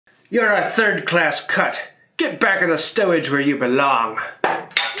You're a third-class cut. Get back in the stowage where you belong.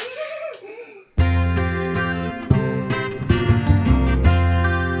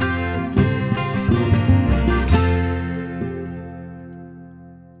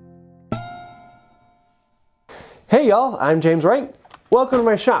 Hey y'all, I'm James Wright. Welcome to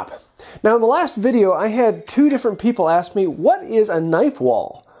my shop. Now in the last video I had two different people ask me, what is a knife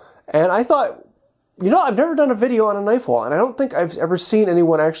wall? And I thought, you know, I've never done a video on a knife wall, and I don't think I've ever seen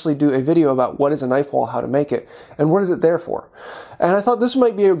anyone actually do a video about what is a knife wall, how to make it, and what is it there for. And I thought this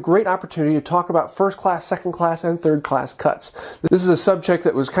might be a great opportunity to talk about first class, second class, and third class cuts. This is a subject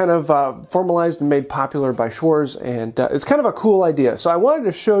that was kind of formalized and made popular by Schwarz, and it's kind of a cool idea. So I wanted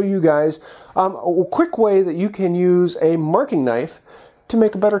to show you guys a quick way that you can use a marking knife to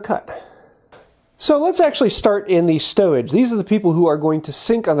make a better cut. So let's actually start in the stowage. These are the people who are going to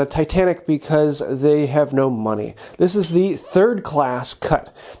sink on the Titanic because they have no money. This is the third class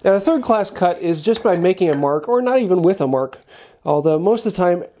cut. Now, a third class cut is just by making a mark, or not even with a mark, although most of the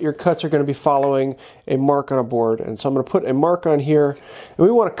time your cuts are going to be following a mark on a board. And so I'm going to put a mark on here, and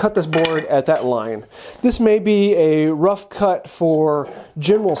we want to cut this board at that line. This may be a rough cut for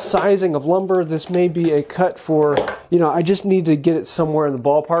general sizing of lumber. This may be a cut for, you know, I just need to get it somewhere in the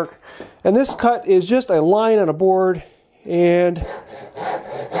ballpark. And this cut is just a line on a board and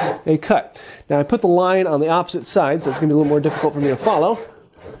a cut. Now I put the line on the opposite side, so it's going to be a little more difficult for me to follow.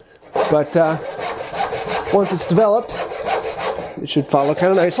 But once it's developed, it should follow kind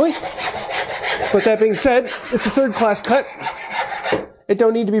of nicely. But that being said, it's a third class cut. It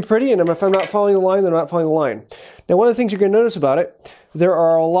don't need to be pretty, and if I'm not following the line, then I'm not following the line. Now one of the things you're going to notice about it, there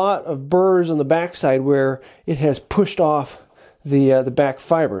are a lot of burrs on the backside where it has pushed off the back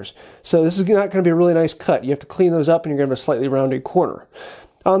fibers. So this is not going to be a really nice cut. You have to clean those up, and you're going to have a slightly rounded corner.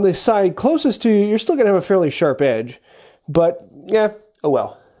 On the side closest to you, you're still going to have a fairly sharp edge, but yeah, oh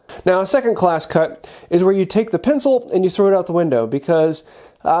well. Now a second class cut is where you take the pencil and you throw it out the window, because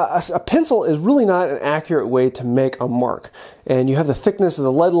a pencil is really not an accurate way to make a mark. And you have the thickness of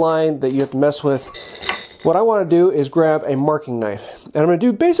the lead line that you have to mess with. What I want to do is grab a marking knife. And I'm going to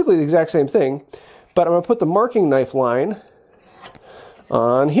do basically the exact same thing, but I'm going to put the marking knife line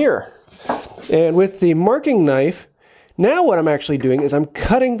on here. And with the marking knife, now what I'm actually doing is I'm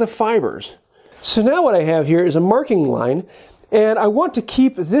cutting the fibers. So now what I have here is a marking line, and I want to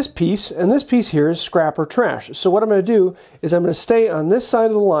keep this piece, and this piece here is scrap or trash. So what I'm going to do is I'm going to stay on this side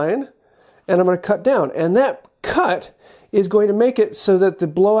of the line, and I'm going to cut down. And that cut is going to make it so that the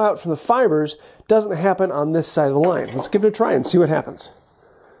blowout from the fibers doesn't happen on this side of the line. Let's give it a try and see what happens.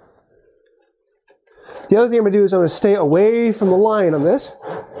 The other thing I'm going to do is I'm going to stay away from the line on this,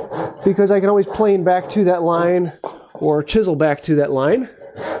 because I can always plane back to that line or chisel back to that line.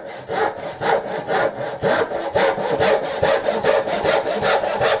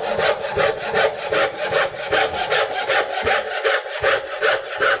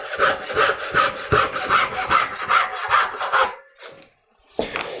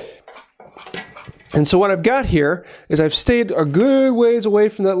 And so what I've got here is I've stayed a good ways away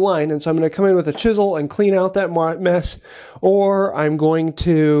from that line, and so I'm going to come in with a chisel and clean out that mess, or I'm going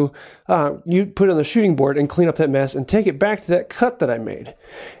to put it on the shooting board and clean up that mess and take it back to that cut that I made.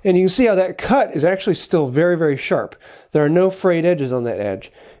 And you can see how that cut is actually still very, very sharp. There are no frayed edges on that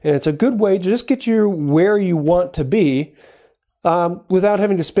edge, and it's a good way to just get you where you want to be without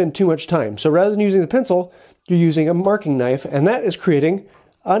having to spend too much time. So rather than using the pencil, you're using a marking knife, and that is creating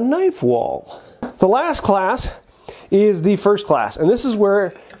a knife wall. The last class is the first class, and this is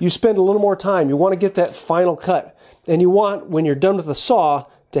where you spend a little more time. You want to get that final cut, and you want, when you're done with the saw,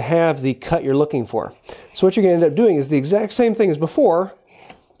 to have the cut you're looking for. So what you're going to end up doing is the exact same thing as before.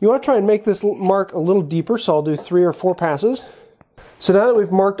 You want to try and make this mark a little deeper, so I'll do 3 or 4 passes. So now that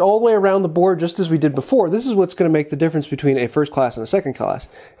we've marked all the way around the board just as we did before, this is what's going to make the difference between a first class and a second class,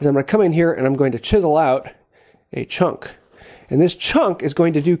 is I'm going to come in here and I'm going to chisel out a chunk. And this chunk is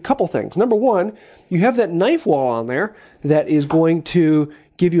going to do a couple things. Number one, you have that knife wall on there that is going to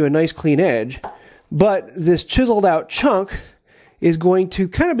give you a nice clean edge, but this chiseled out chunk is going to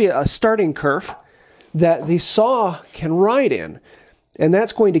kind of be a starting kerf that the saw can ride in. And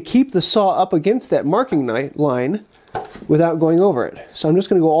that's going to keep the saw up against that marking line without going over it. So I'm just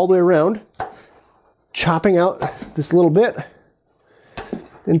going to go all the way around, chopping out this little bit,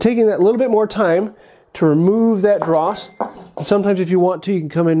 and taking that little bit more time to remove that dross. And sometimes if you want to, you can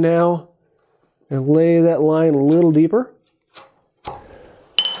come in now and lay that line a little deeper.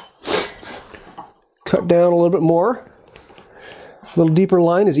 Cut down a little bit more. A little deeper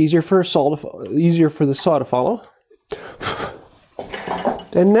line is easier for the saw to follow.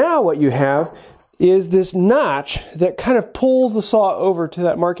 And now what you have is this notch that kind of pulls the saw over to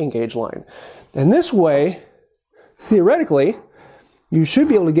that marking gauge line. And this way, theoretically, you should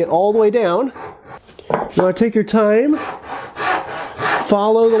be able to get all the way down. You want to take your time,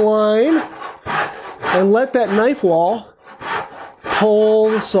 follow the line, and let that knife wall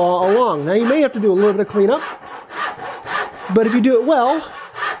pull the saw along. Now you may have to do a little bit of cleanup, but if you do it well,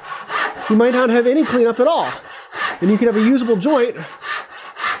 you might not have any cleanup at all. And you can have a usable joint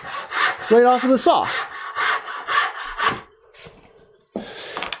right off of the saw.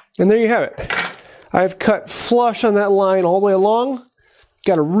 And there you have it. I've cut flush on that line all the way along.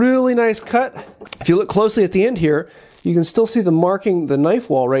 Got a really nice cut. If you look closely at the end here, you can still see the marking, the knife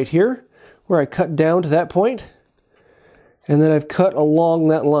wall right here, where I cut down to that point. And then I've cut along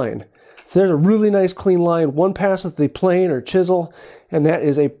that line. So there's a really nice clean line, one pass with the plane or chisel, and that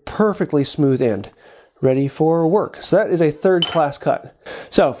is a perfectly smooth end, ready for work. So that is a third class cut.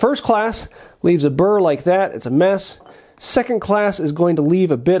 So first class leaves a burr like that, it's a mess. Second class is going to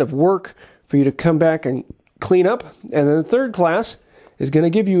leave a bit of work for you to come back and clean up. And then the third class is going to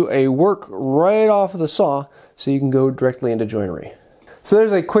give you a work right off of the saw so you can go directly into joinery. So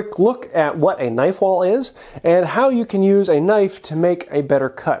there's a quick look at what a knife wall is and how you can use a knife to make a better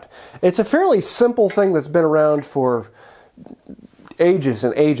cut. It's a fairly simple thing that's been around for ages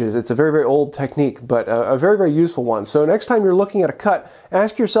and ages. It's a very, very old technique, but a very, very useful one. So next time you're looking at a cut,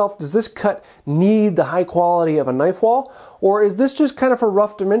 ask yourself, does this cut need the high quality of a knife wall? Or is this just kind of for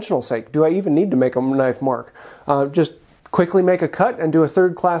rough dimensional sake? Do I even need to make a knife mark? Just quickly make a cut and do a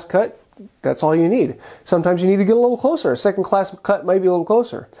third class cut. That's all you need. Sometimes you need to get a little closer. A second class cut might be a little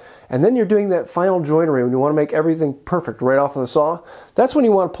closer. And then you're doing that final joinery when you want to make everything perfect right off of the saw. That's when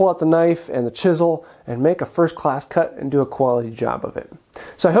you want to pull out the knife and the chisel and make a first class cut and do a quality job of it.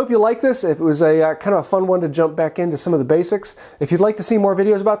 So I hope you like this. If it was a kind of a fun one to jump back into some of the basics. If you'd like to see more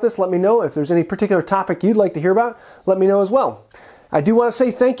videos about this, let me know. If there's any particular topic you'd like to hear about, let me know as well. I do want to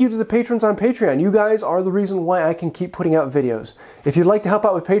say thank you to the patrons on Patreon. You guys are the reason why I can keep putting out videos. If you'd like to help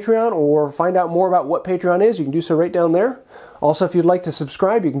out with Patreon or find out more about what Patreon is, you can do so right down there. Also, if you'd like to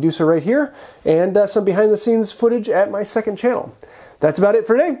subscribe, you can do so right here. And some behind-the-scenes footage at my second channel. That's about it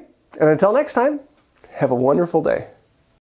for today. And until next time, have a wonderful day.